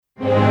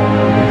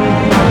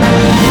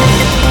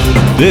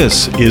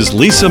This is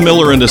Lisa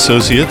Miller and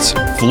Associates,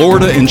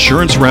 Florida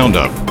Insurance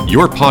Roundup,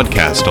 your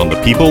podcast on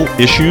the people,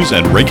 issues,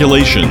 and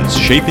regulations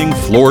shaping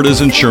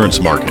Florida's insurance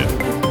market.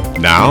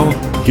 Now,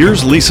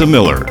 here's Lisa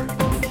Miller.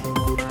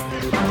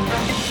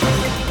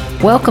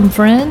 Welcome,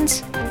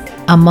 friends.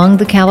 Among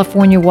the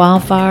California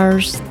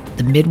wildfires,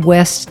 the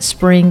Midwest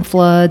spring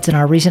floods, and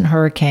our recent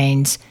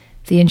hurricanes,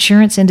 the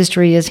insurance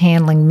industry is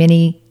handling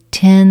many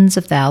tens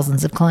of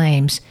thousands of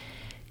claims.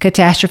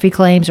 Catastrophe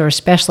claims are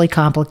especially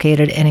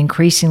complicated and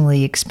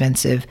increasingly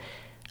expensive.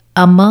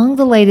 Among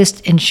the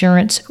latest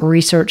Insurance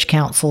Research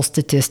Council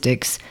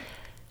statistics,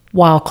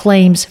 while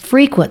claims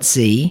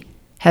frequency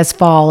has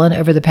fallen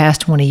over the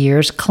past 20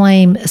 years,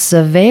 claim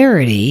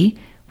severity,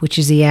 which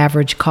is the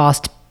average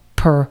cost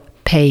per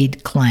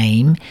paid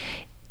claim,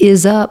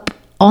 is up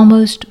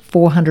almost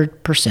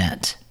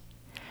 400%.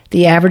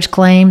 The average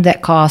claim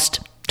that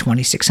cost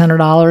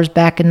 $2,600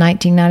 back in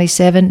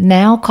 1997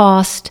 now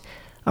costs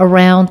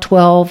around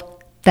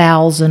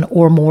 $12,000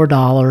 or more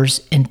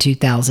in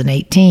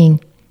 2018.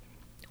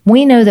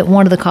 We know that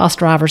one of the cost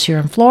drivers here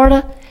in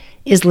Florida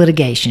is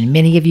litigation.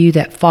 Many of you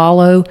that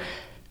follow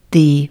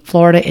the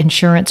Florida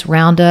Insurance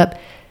Roundup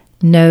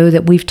know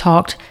that we've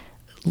talked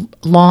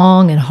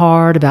long and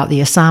hard about the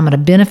assignment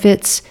of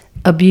benefits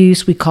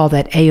abuse. We call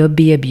that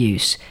AOB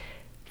abuse.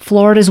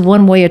 Florida's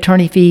one-way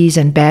attorney fees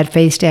and bad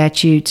faith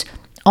statutes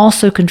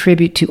also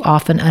contribute to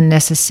often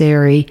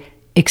unnecessary,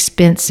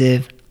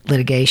 expensive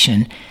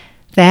litigation.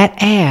 That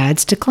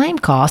adds to claim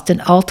cost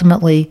and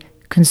ultimately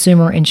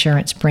consumer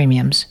insurance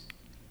premiums.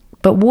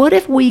 But what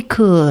if we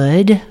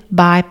could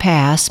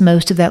bypass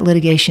most of that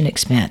litigation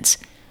expense?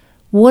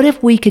 What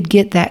if we could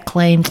get that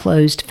claim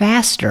closed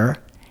faster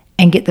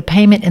and get the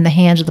payment in the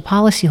hands of the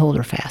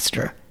policyholder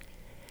faster?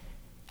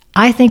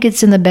 I think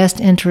it's in the best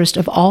interest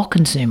of all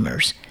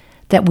consumers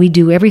that we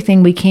do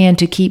everything we can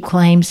to keep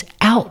claims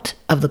out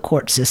of the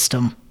court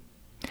system.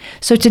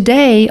 So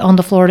today on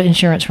the Florida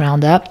Insurance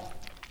Roundup,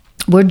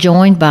 we're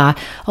joined by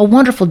a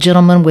wonderful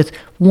gentleman with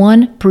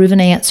one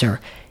proven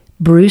answer,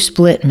 Bruce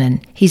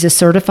Blitman. He's a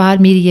certified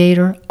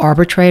mediator,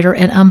 arbitrator,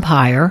 and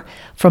umpire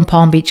from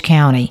Palm Beach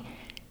County.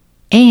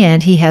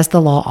 And he has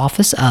the law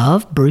office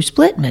of Bruce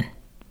Blitman.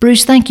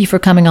 Bruce, thank you for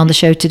coming on the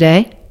show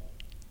today.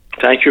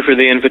 Thank you for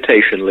the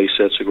invitation,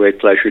 Lisa. It's a great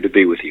pleasure to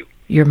be with you.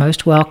 You're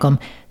most welcome.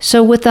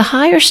 So with the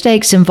higher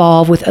stakes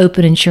involved with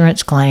open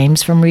insurance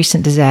claims from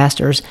recent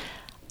disasters,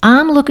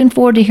 I'm looking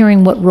forward to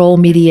hearing what role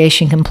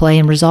mediation can play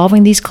in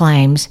resolving these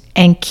claims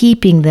and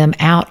keeping them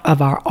out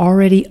of our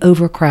already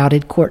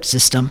overcrowded court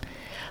system.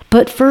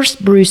 But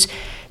first, Bruce,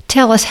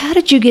 tell us, how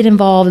did you get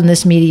involved in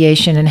this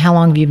mediation and how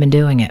long have you been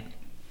doing it?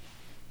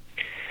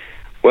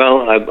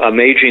 Well, I'm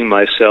aging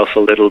myself a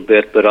little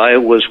bit, but I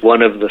was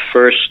one of the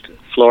first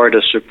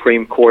Florida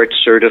Supreme Court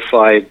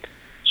certified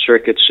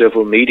circuit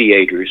civil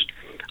mediators.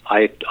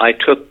 I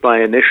took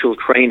my initial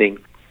training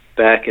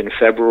back in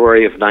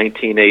February of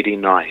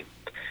 1989.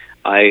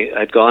 I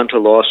had gone to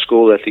law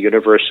school at the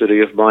University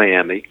of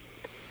Miami,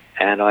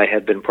 and I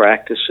had been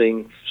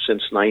practicing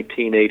since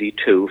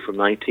 1982. From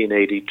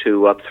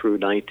 1982 up through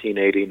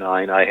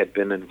 1989, I had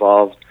been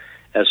involved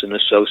as an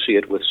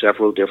associate with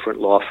several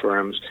different law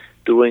firms,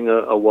 doing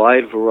a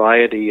wide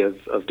variety of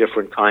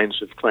different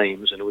kinds of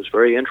claims, and it was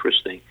very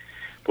interesting.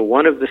 But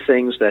one of the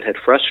things that had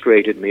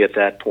frustrated me at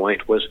that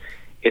point was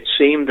it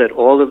seemed that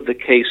all of the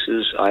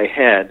cases I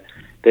had,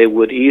 they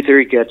would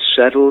either get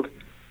settled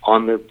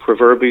on the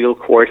proverbial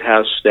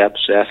courthouse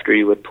steps after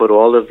you would put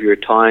all of your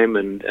time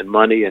and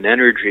money and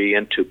energy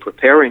into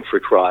preparing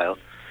for trial,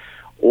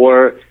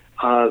 or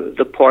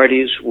the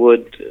parties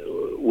would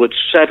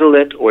settle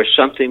it, or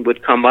something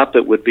would come up,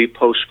 it would be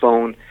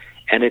postponed,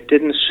 and it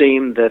didn't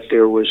seem that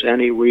there was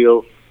any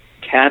real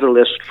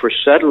catalyst for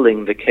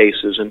settling the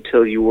cases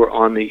until you were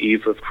on the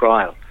eve of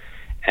trial.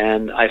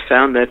 And I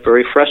found that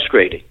very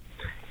frustrating.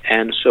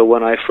 And so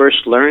when I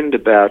first learned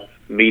about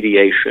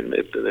mediation,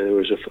 there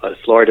was a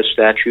Florida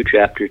statute,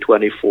 Chapter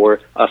 44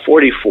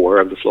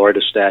 of the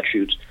Florida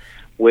statutes,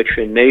 which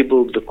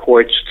enabled the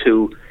courts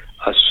to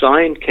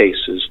assign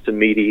cases to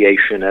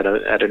mediation at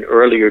an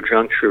earlier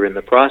juncture in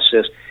the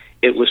process.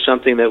 It was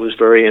something that was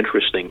very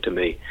interesting to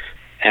me.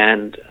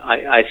 And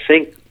I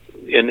think,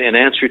 in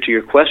answer to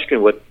your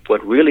question, what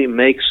really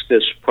makes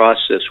this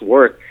process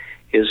work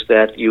is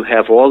that you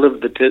have all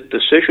of the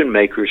decision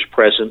makers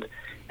present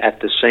at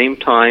the same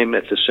time,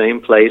 at the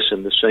same place,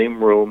 in the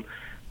same room,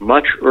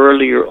 much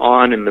earlier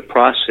on in the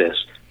process,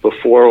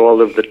 before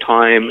all of the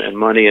time and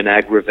money and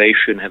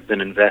aggravation have been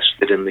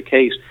invested in the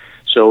case.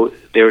 So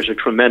there's a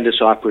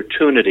tremendous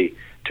opportunity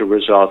to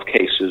resolve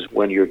cases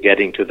when you're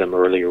getting to them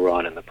earlier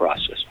on in the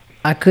process.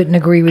 I couldn't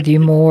agree with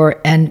you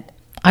more. And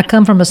I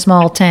come from a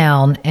small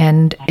town,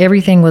 and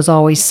everything was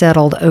always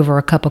settled over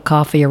a cup of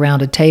coffee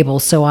around a table,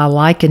 so I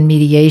liken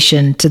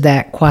mediation to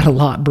that quite a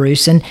lot,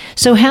 Bruce. And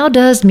so how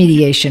does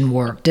mediation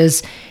work?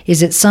 Is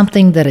it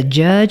something that a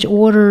judge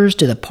orders?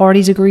 Do the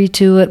parties agree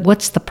to it?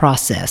 What's the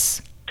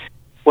process?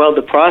 Well,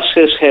 the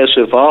process has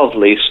evolved,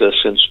 Lisa,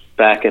 since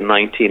back in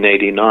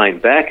 1989.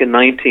 Back in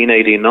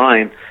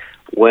 1989,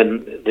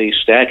 when the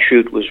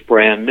statute was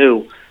brand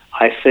new,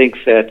 I think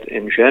that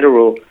in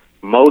general,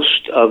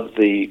 most of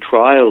the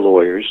trial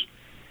lawyers,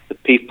 the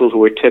people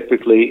who are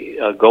typically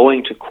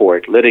going to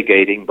court,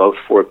 litigating both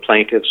for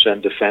plaintiffs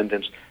and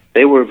defendants,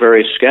 they were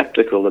very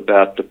skeptical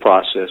about the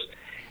process.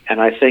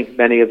 And I think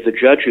many of the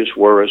judges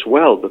were as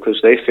well, because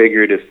they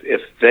figured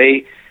if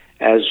they,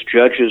 as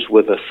judges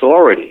with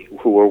authority,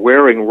 who were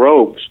wearing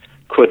robes,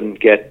 couldn't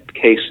get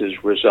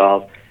cases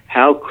resolved,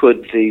 how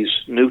could these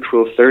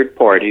neutral third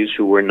parties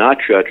who were not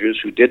judges,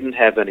 who didn't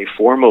have any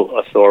formal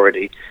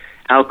authority,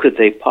 how could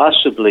they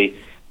possibly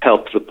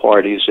help the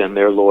parties and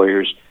their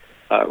lawyers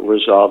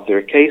resolve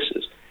their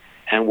cases?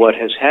 And what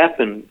has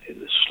happened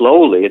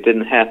slowly, it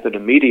didn't happen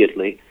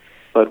immediately,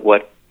 but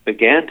what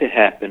began to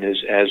happen is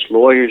as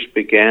lawyers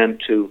began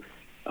to,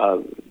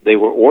 they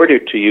were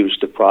ordered to use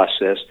the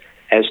process,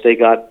 as they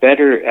got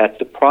better at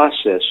the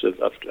process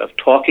of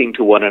talking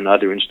to one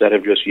another instead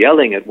of just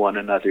yelling at one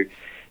another,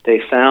 they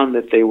found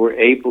that they were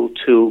able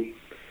to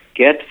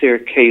get their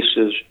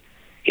cases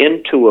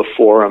into a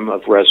forum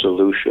of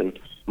resolution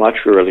much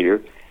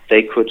earlier.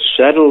 They could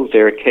settle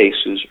their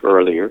cases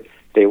earlier.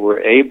 They were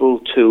able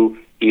to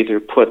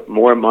either put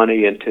more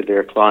money into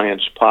their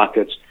clients'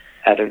 pockets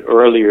at an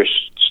earlier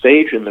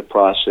stage in the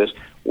process,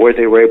 or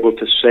they were able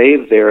to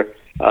save their,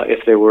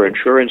 if they were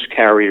insurance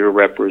carrier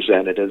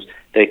representatives,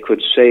 they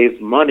could save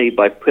money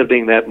by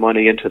putting that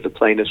money into the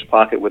plaintiff's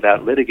pocket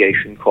without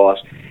litigation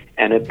costs,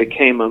 and it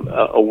became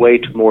a way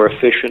to more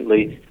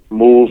efficiently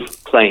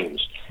move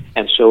claims.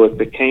 And so it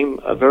became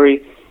a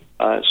very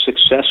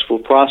successful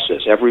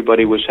process.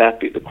 Everybody was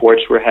happy. The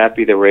courts were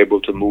happy. They were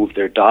able to move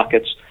their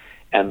dockets,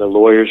 and the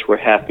lawyers were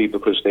happy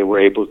because they were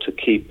able to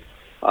keep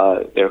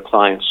their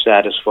clients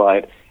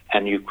satisfied,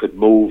 and you could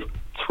move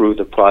through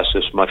the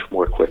process much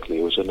more quickly.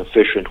 It was an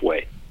efficient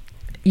way.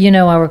 You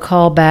know, I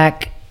recall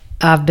back,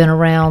 I've been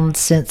around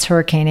since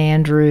Hurricane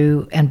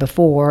Andrew and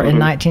before, in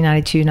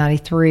 1992,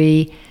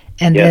 93,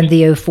 and then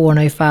the 04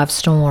 and 05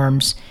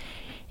 storms.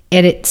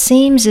 And it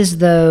seems as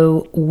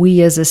though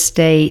we as a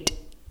state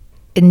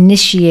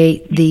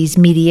initiate these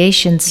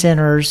mediation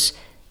centers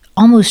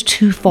almost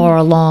too far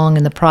along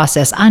in the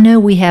process. I know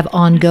we have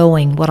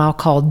ongoing, what I'll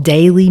call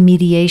daily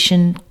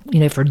mediation,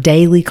 for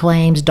daily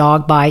claims,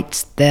 dog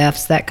bites,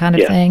 thefts, that kind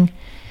of thing.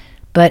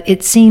 But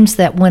it seems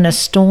that when a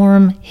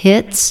storm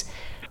hits,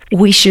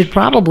 we should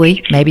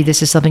probably, maybe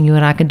this is something you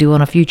and I can do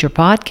on a future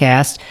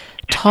podcast,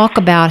 talk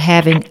about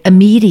having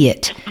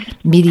immediate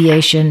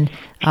mediation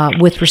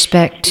with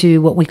respect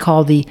to what we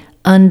call the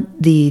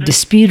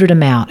disputed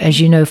amount.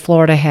 As you know,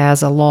 Florida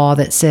has a law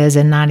that says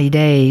in 90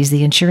 days,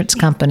 the insurance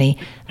company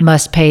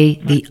must pay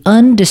the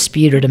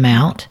undisputed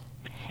amount,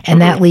 and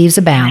that leaves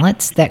a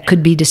balance that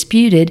could be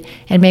disputed,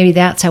 and maybe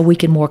that's how we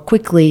can more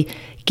quickly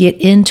get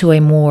into a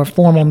more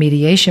formal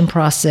mediation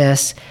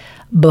process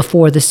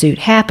before the suit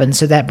happens.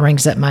 So that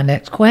brings up my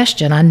next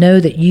question. I know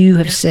that you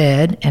have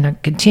said, and I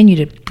continue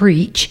to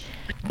preach,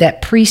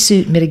 that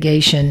pre-suit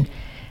mitigation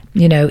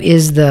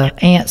is the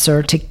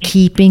answer to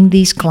keeping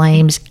these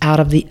claims out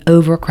of the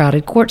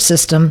overcrowded court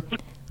system.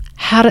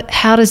 How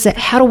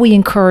do we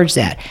encourage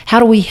that? How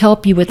do we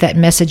help you with that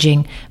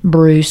messaging,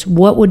 Bruce?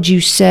 What would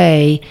you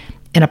say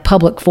in a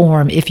public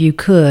forum, if you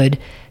could,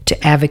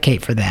 to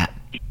advocate for that?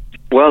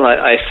 Well,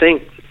 I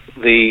think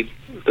the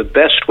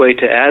best way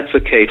to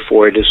advocate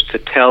for it is to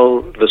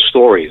tell the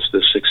stories,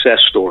 the success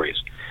stories.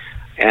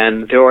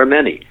 And there are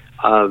many.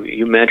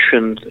 You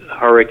mentioned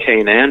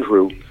Hurricane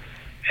Andrew.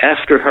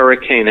 After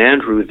Hurricane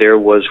Andrew, there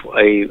was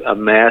a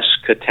mass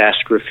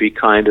catastrophe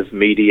kind of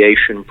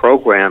mediation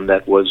program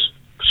that was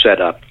set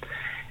up.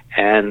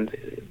 And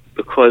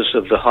because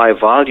of the high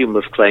volume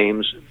of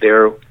claims,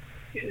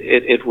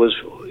 it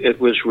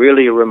was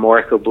really a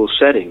remarkable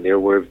setting. There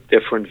were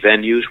different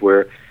venues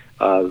where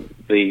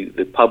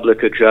the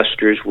public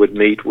adjusters would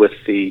meet with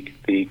the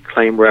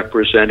claim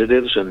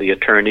representatives and the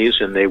attorneys,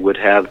 and they would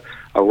have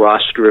a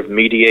roster of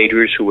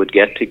mediators who would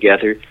get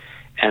together,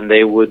 and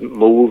they would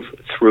move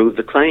through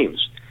the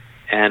claims.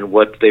 And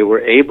what they were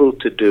able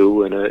to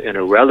do in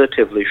a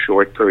relatively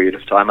short period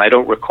of time, I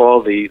don't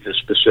recall the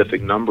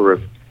specific number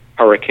of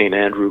Hurricane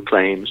Andrew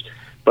claims,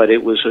 but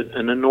it was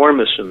an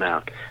enormous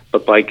amount.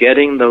 But by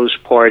getting those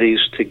parties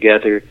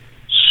together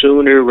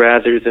sooner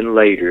rather than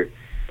later,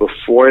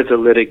 before the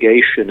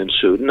litigation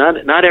ensued,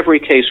 not every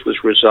case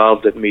was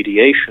resolved at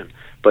mediation,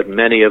 but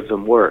many of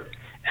them were.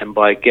 And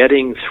by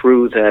getting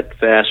through that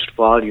vast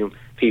volume,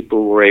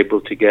 people were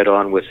able to get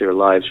on with their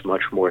lives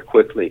much more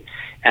quickly.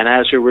 And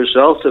as a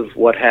result of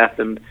what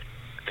happened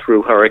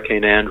through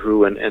Hurricane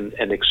Andrew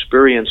and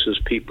experiences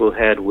people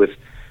had with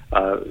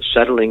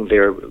settling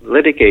their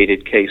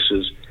litigated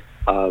cases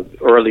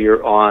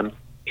earlier on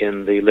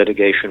in the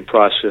litigation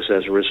process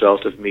as a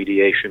result of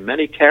mediation,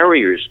 many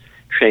carriers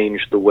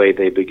changed the way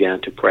they began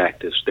to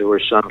practice. There were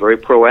some very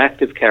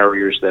proactive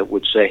carriers that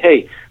would say,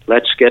 hey,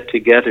 let's get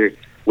together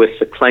with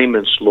the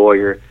claimant's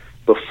lawyer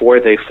before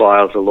they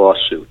file the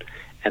lawsuit.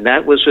 And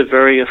that was a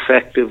very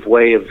effective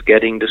way of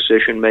getting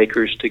decision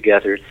makers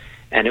together.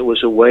 And it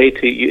was a way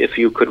to, if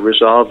you could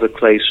resolve a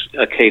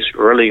case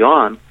early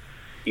on,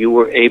 you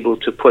were able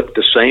to put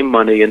the same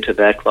money into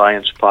that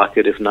client's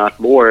pocket, if not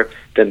more,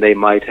 than they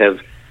might have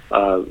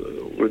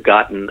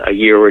gotten a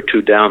year or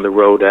two down the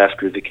road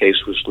after the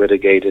case was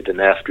litigated and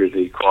after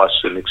the costs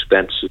and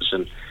expenses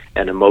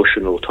and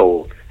emotional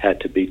toll had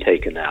to be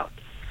taken out.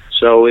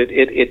 So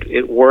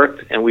it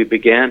worked, and we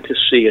began to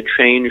see a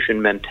change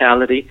in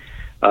mentality.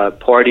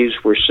 Parties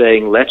were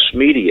saying, let's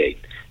mediate.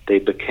 They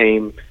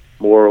became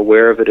more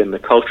aware of it in the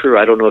culture.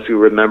 I don't know if you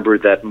remember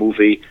that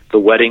movie, The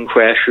Wedding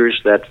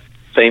Crashers, that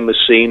famous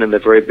scene in the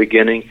very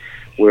beginning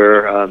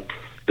where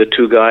the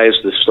two guys,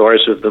 the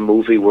stars of the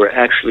movie, were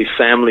actually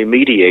family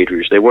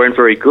mediators. They weren't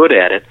very good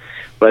at it,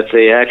 but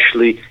they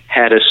actually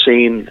had a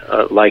scene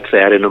like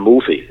that in a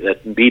movie,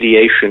 that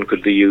mediation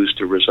could be used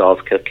to resolve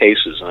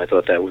cases, and I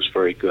thought that was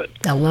very good.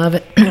 I love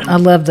it. I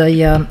love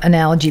the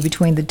analogy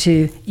between the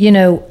two. You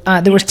know,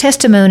 there was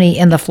testimony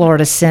in the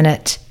Florida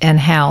Senate and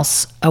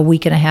House a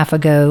week and a half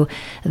ago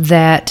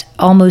that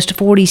almost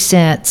 40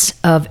 cents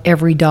of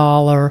every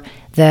dollar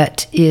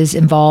that is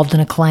involved in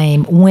a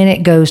claim, when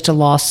it goes to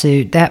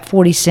lawsuit, that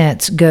 40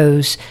 cents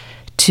goes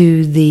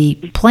to the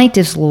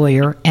plaintiff's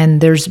lawyer,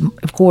 and there's,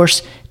 of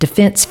course,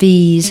 defense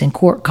fees and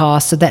court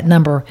costs, so that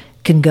number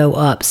can go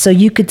up. So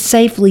you could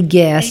safely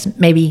guess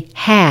maybe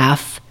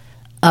half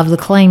of the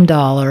claim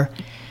dollar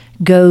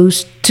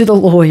goes to the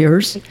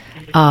lawyers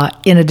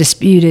in a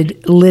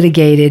disputed,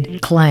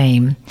 litigated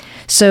claim.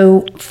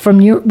 So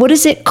what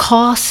does it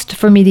cost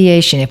for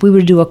mediation? If we were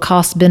to do a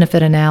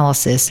cost-benefit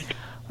analysis,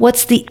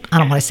 what's the, I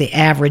don't want to say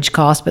average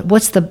cost, but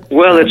what's the...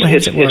 Well,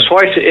 it's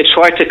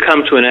hard to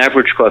come to an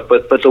average cost,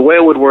 but the way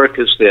it would work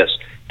is this.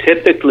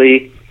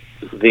 Typically,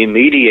 the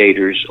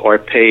mediators are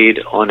paid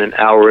on an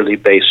hourly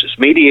basis.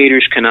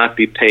 Mediators cannot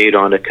be paid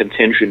on a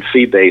contingent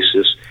fee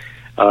basis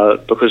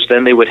because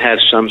then they would have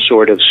some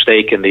sort of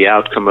stake in the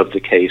outcome of the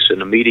case,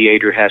 and a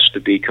mediator has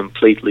to be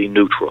completely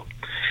neutral.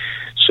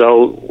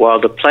 So while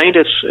the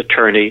plaintiff's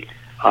attorney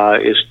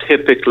is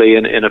typically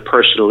in a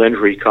personal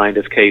injury kind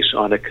of case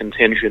on a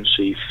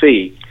contingency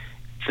fee,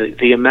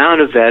 the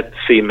amount of that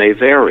fee may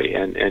vary,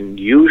 and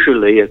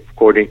usually,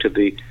 according to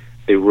the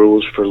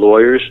rules for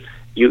lawyers,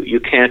 you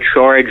can't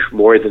charge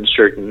more than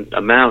certain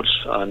amounts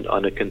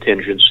on a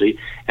contingency,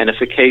 and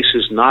if a case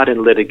is not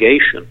in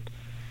litigation,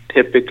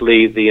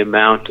 typically the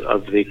amount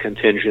of the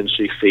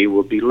contingency fee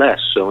will be less.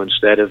 So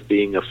instead of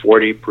being a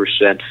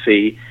 40%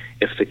 fee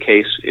if the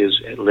case is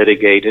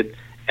litigated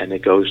and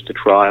it goes to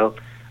trial,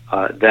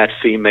 that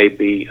fee may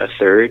be a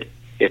third,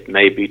 it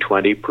may be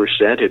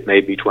 20%, it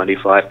may be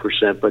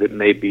 25%, but it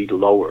may be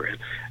lower.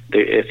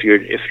 If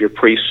you're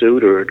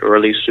pre-suit or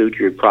early suit,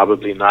 you're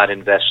probably not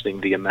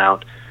investing the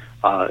amount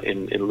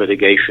in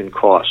litigation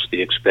costs,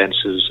 the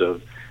expenses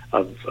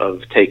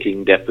of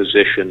taking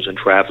depositions and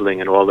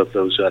traveling and all of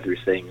those other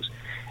things.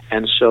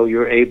 And so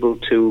you're able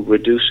to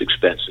reduce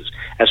expenses.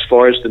 As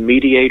far as the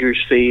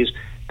mediator's fees,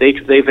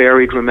 they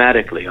vary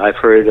dramatically. I've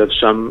heard of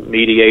some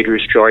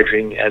mediators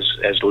charging as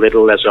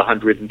little as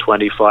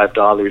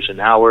 $125 an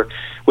hour,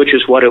 which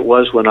is what it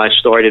was when I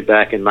started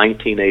back in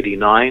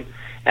 1989.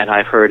 And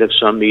I've heard of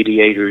some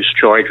mediators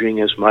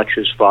charging as much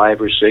as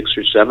 $500 or $600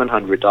 or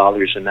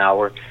 $700 an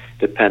hour,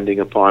 depending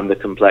upon the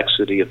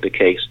complexity of the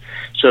case.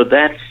 So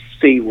that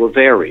fee will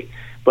vary.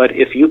 But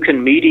if you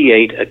can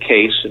mediate a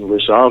case and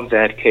resolve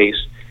that case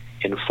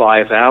in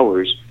 5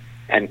 hours,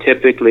 and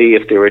typically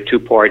if there are two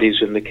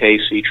parties in the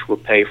case, each will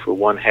pay for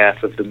one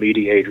half of the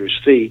mediator's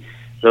fee,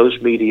 those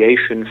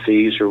mediation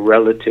fees are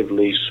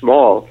relatively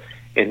small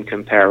in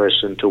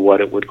comparison to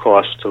what it would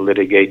cost to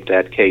litigate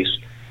that case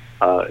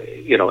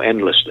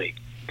endlessly.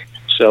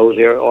 So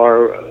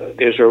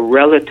there's a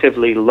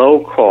relatively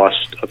low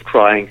cost of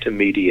trying to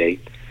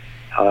mediate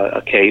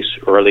a case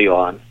early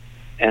on,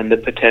 and the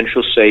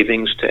potential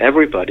savings to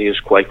everybody is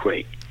quite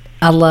great.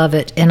 I love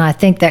it, and I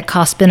think that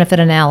cost-benefit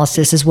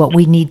analysis is what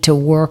we need to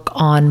work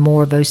on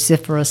more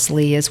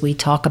vociferously as we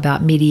talk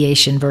about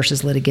mediation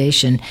versus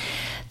litigation.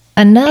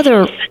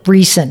 Another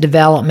recent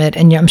development,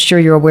 and I'm sure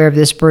you're aware of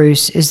this,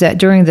 Bruce, is that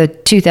during the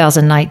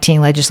 2019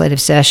 legislative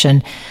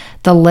session,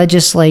 the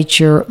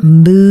legislature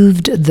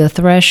moved the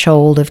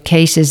threshold of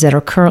cases that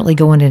are currently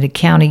going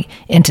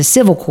into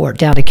civil court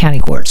down to county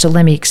court. So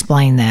let me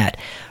explain that.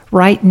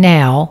 Right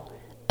now,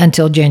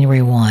 until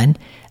January 1,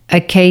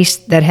 a case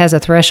that has a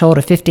threshold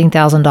of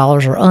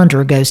 $15,000 or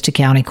under goes to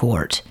county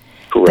court.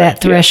 Correct.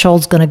 That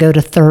threshold's going to go to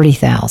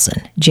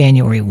 $30,000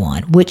 January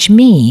 1, which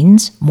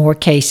means more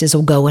cases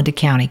will go into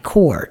county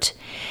court.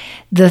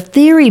 The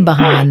theory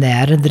behind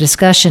that and the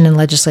discussion in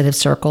legislative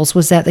circles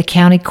was that the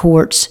county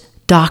court's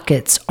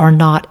dockets are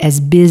not as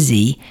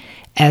busy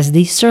as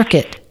the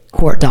circuit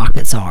court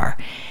dockets are.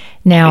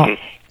 Now,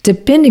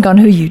 depending on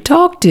who you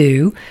talk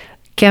to,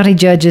 county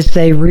judges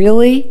say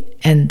really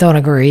and don't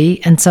agree,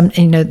 and some,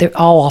 they're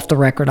all off the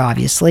record,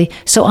 obviously.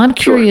 So I'm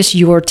curious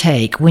your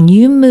take. When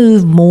you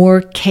move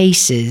more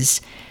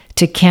cases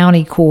to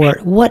county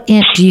court, what do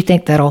you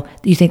think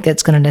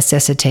that's going to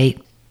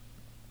necessitate?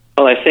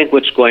 Well, I think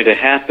what's going to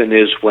happen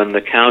is when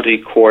the county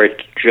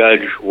court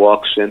judge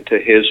walks into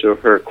his or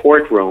her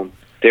courtroom,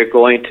 they're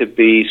going to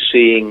be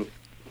seeing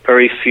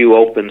very few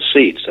open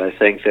seats. I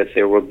think that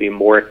there will be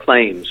more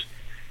claims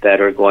that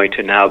are going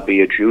to now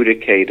be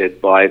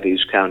adjudicated by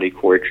these county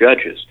court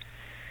judges.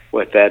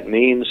 What that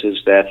means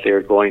is that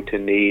they're going to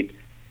need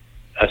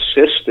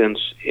assistance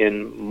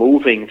in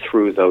moving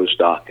through those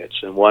dockets.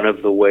 And one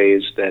of the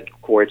ways that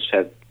courts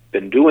have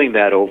been doing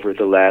that over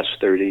the last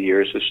 30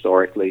 years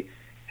historically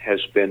has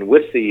been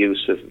with the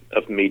use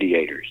of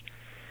mediators.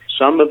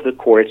 Some of the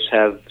courts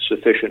have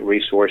sufficient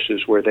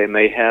resources where they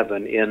may have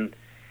an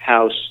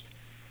in-house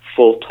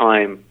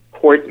full-time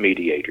court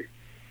mediator.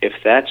 If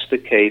that's the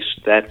case,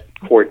 that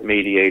court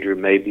mediator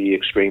may be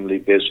extremely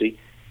busy.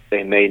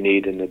 They may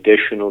need an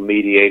additional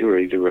mediator,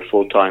 either a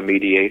full-time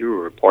mediator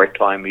or a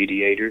part-time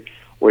mediator,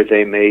 or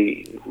they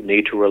may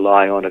need to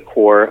rely on a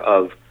corps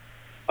of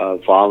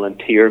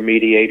volunteer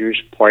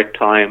mediators,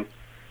 part-time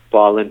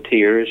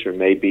volunteers, or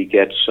maybe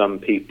get some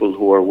people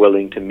who are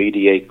willing to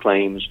mediate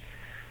claims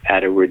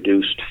at a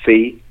reduced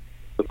fee,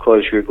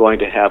 because you're going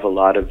to have a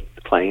lot of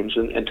claims.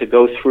 And to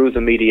go through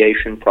the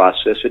mediation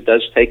process, it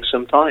does take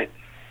some time.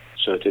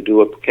 So to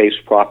do a case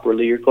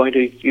properly, you're going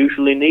to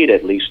usually need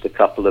at least a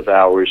couple of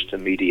hours to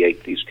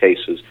mediate these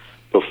cases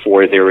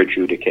before they're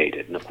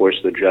adjudicated. And of course,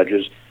 the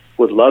judges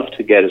would love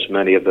to get as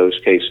many of those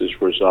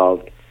cases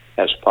resolved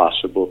as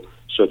possible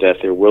so that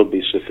there will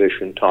be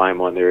sufficient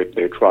time on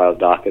their trial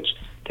dockets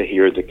to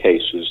hear the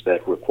cases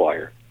that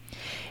require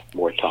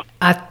more time.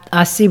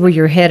 I see where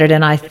you're headed,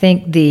 and I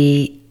think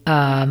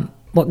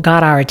what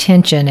got our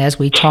attention as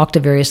we talked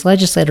to various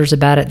legislators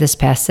about it this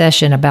past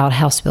session about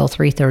House Bill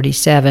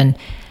 337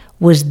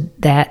 was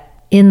that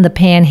in the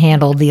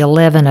Panhandle, the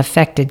 11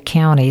 affected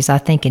counties, I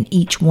think in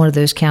each one of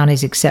those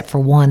counties except for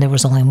one, there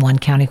was only one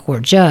county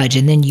court judge.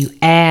 And then you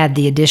add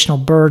the additional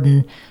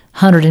burden,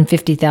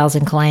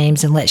 150,000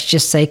 claims, and let's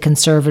just say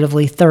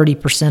conservatively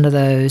 30% of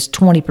those,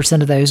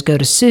 20% of those go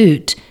to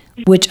suit,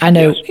 which I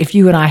know if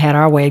you and I had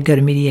our way, it'd go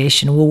to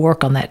mediation. We'll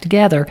work on that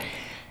together.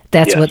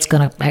 That's what's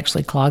going to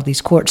actually clog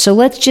these courts. So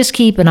let's just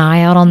keep an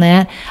eye out on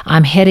that.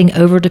 I'm heading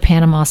over to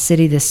Panama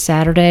City this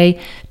Saturday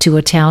to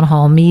a town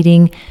hall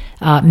meeting.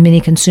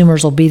 Many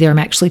consumers will be there. I'm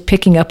actually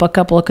picking up a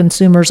couple of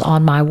consumers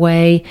on my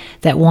way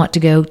that want to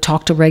go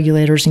talk to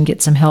regulators and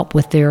get some help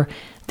with their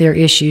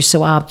issues.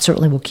 So I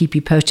certainly will keep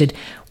you posted.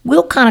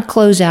 We'll kind of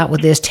close out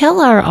with this.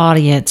 Tell our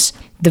audience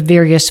the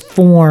various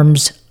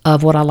forms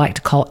of what I like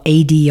to call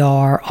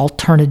ADR,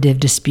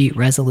 alternative dispute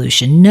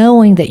resolution.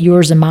 Knowing that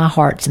yours and my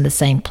heart's in the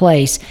same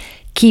place,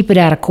 keep it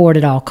out of court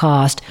at all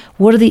cost.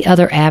 What are the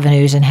other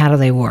avenues and how do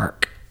they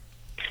work?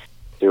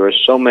 There are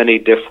so many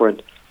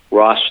different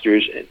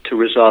rosters to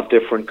resolve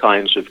different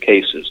kinds of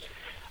cases.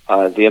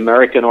 The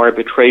American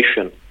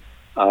Arbitration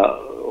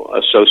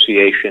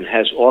Association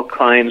has all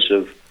kinds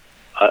of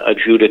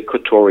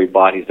adjudicatory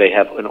bodies. They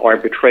have an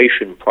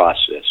arbitration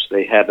process.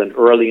 They have an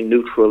early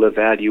neutral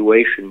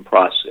evaluation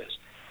process.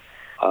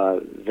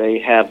 They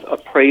have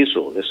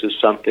appraisal. This is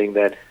something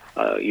that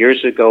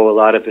years ago a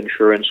lot of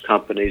insurance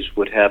companies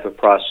would have a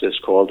process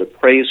called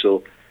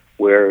appraisal,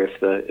 where if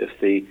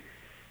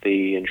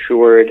the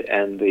insured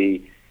and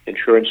the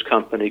insurance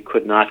company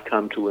could not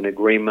come to an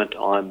agreement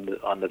on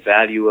the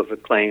value of a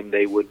claim,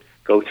 they would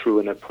go through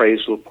an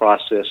appraisal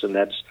process, and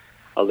that's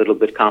a little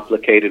bit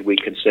complicated. We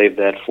can save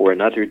that for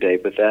another day,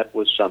 but that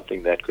was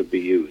something that could be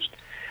used.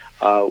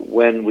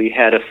 When we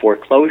had a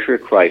foreclosure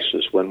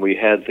crisis, when we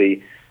had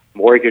the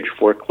mortgage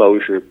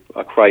foreclosure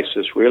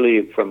crisis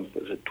really from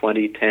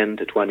 2010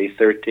 to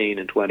 2013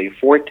 and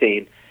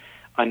 2014,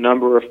 a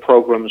number of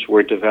programs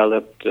were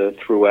developed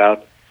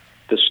throughout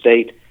the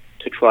state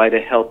to try to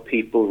help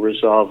people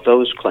resolve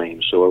those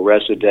claims. So a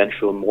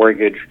residential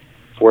mortgage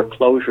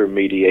foreclosure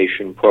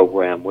mediation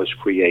program was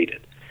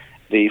created.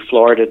 The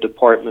Florida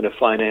Department of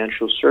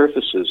Financial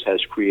Services has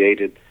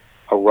created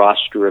a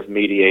roster of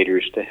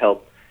mediators to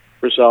help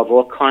resolve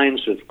all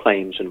kinds of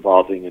claims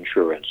involving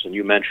insurance. And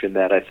you mentioned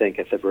that, I think,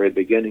 at the very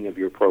beginning of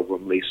your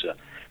program, Lisa.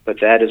 But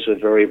that is a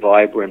very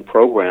vibrant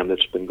program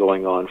that's been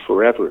going on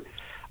forever.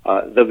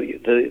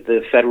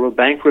 The federal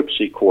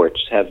bankruptcy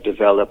courts have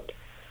developed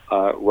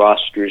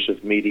rosters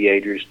of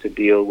mediators to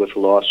deal with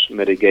loss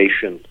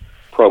mitigation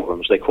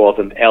programs. They call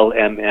them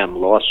LMM,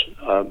 loss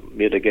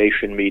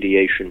mitigation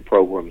mediation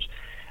programs,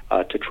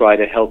 to try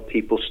to help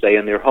people stay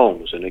in their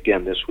homes. And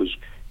again, this was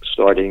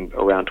starting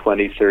around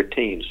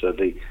 2013. So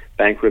the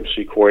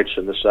bankruptcy courts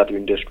in the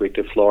Southern District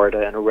of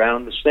Florida and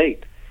around the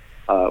state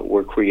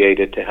were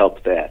created to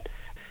help that.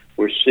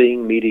 We're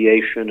seeing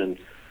mediation and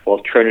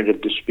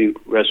alternative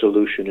dispute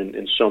resolution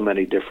in so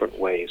many different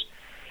ways.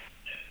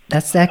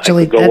 That's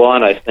actually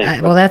I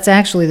think. Well, that's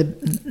actually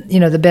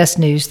the best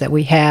news that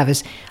we have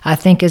is I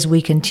think as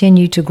we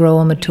continue to grow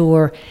and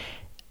mature,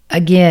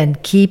 again,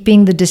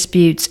 keeping the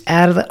disputes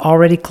out of the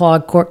already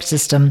clogged court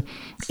system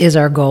is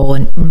our goal.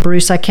 And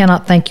Bruce, I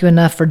cannot thank you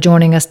enough for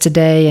joining us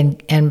today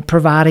and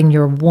providing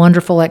your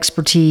wonderful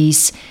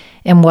expertise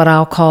and what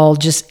I'll call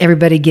just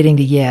everybody getting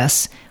to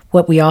yes,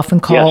 what we often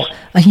call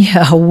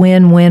a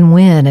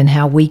win-win-win, and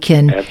how we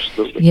can,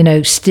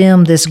 Absolutely.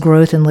 Stem this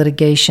growth in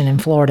litigation in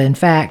Florida. In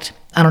fact,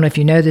 I don't know if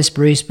you know this,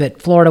 Bruce,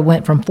 but Florida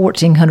went from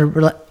 1,400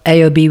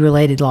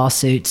 AOB-related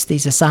lawsuits,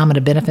 these assignment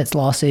of benefits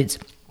lawsuits,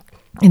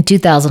 in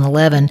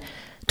 2011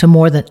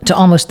 to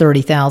almost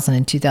 30,000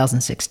 in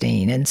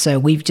 2016. And so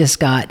we've just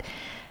got,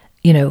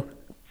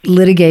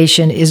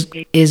 litigation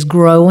is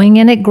growing,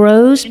 and it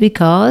grows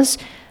because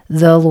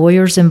the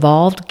lawyers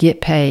involved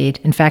get paid.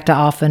 In fact,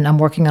 I'm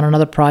working on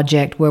another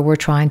project where we're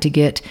trying to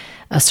get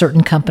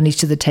certain companies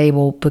to the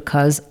table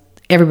because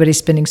everybody's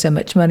spending so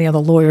much money on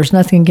the lawyers.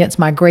 Nothing against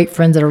my great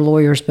friends that are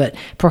lawyers, but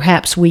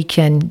perhaps we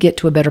can get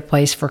to a better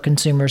place for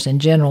consumers in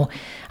general.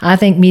 I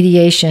think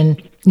mediation,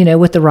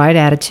 with the right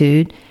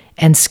attitude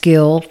and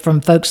skill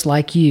from folks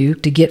like you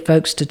to get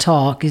folks to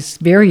talk is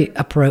very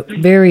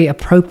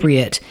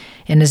appropriate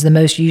and is the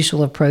most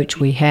useful approach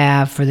we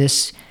have for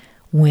this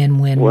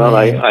win-win-win. Well,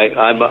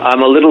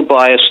 I'm a little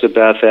biased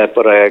about that,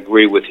 but I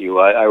agree with you.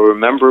 I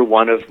remember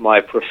one of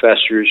my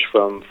professors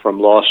from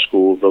law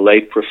school, the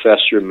late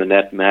Professor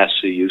Minette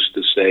Massey, used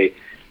to say,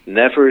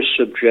 never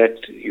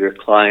subject your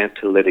client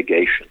to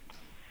litigation.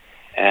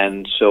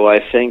 And so I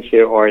think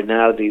there are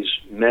now these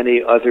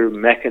many other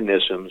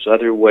mechanisms,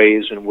 other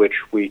ways in which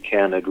we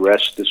can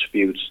address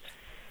disputes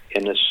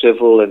in a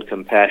civil and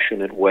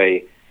compassionate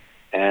way.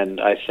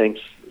 And I think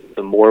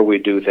the more we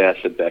do that,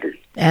 the better.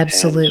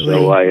 Absolutely.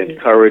 And so I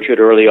encourage it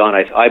early on.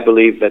 I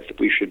believe that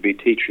we should be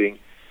teaching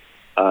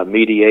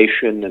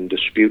mediation and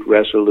dispute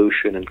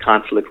resolution and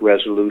conflict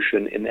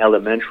resolution in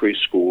elementary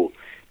school,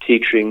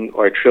 teaching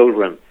our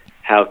children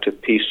how to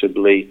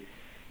peaceably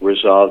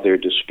resolve their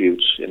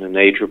disputes in an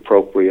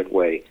age-appropriate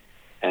way.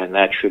 And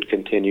that should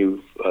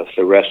continue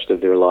the rest of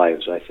their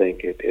lives. I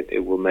think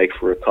it will make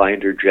for a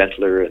kinder,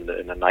 gentler, and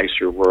a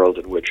nicer world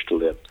in which to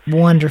live.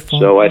 Wonderful.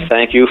 So I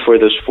thank you for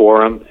this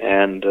forum,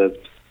 and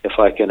if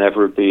I can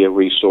ever be a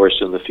resource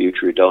in the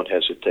future, don't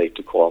hesitate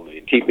to call me.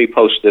 And keep me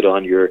posted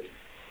on your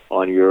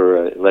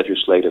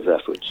legislative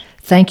efforts.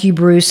 Thank you,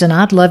 Bruce, and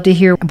I'd love to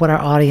hear what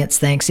our audience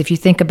thinks. If you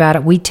think about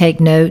it, we take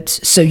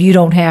notes, so you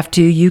don't have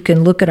to. You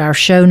can look at our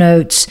show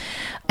notes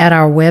at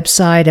our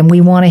website, and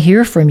we want to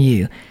hear from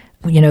you.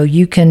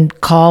 You can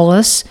call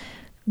us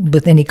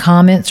with any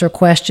comments or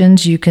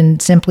questions. You can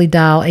simply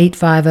dial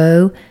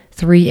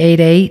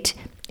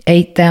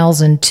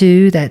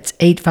 850-388-8002. That's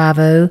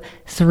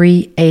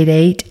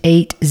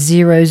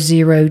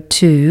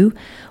 850-388-8002.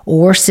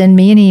 Or send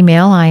me an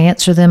email. I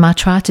answer them. I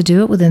try to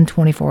do it within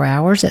 24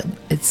 hours.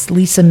 It's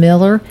Lisa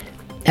Miller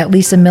at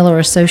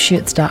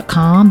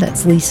lisamillerassociates.com.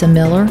 That's Lisa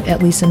Miller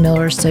at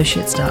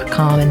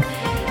lisamillerassociates.com. And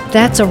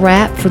that's a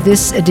wrap for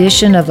this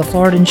edition of the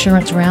Florida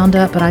Insurance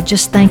Roundup, but I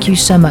just thank you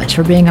so much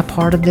for being a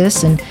part of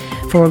this and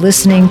for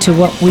listening to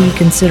what we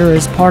consider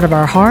as part of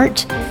our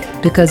heart,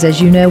 because as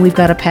you know, we've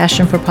got a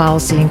passion for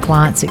policy and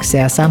client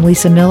success. I'm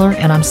Lisa Miller,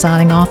 and I'm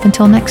signing off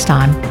until next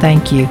time.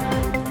 Thank you.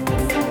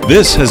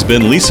 This has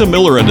been Lisa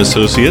Miller and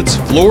Associates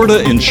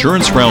Florida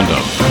Insurance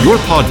Roundup, your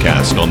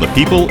podcast on the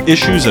people,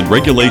 issues, and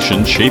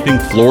regulations shaping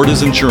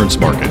Florida's insurance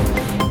market.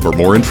 For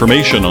more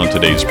information on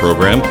today's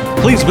program,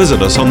 please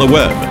visit us on the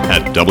web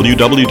at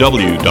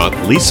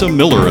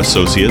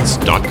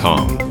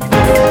www.lisamillerassociates.com.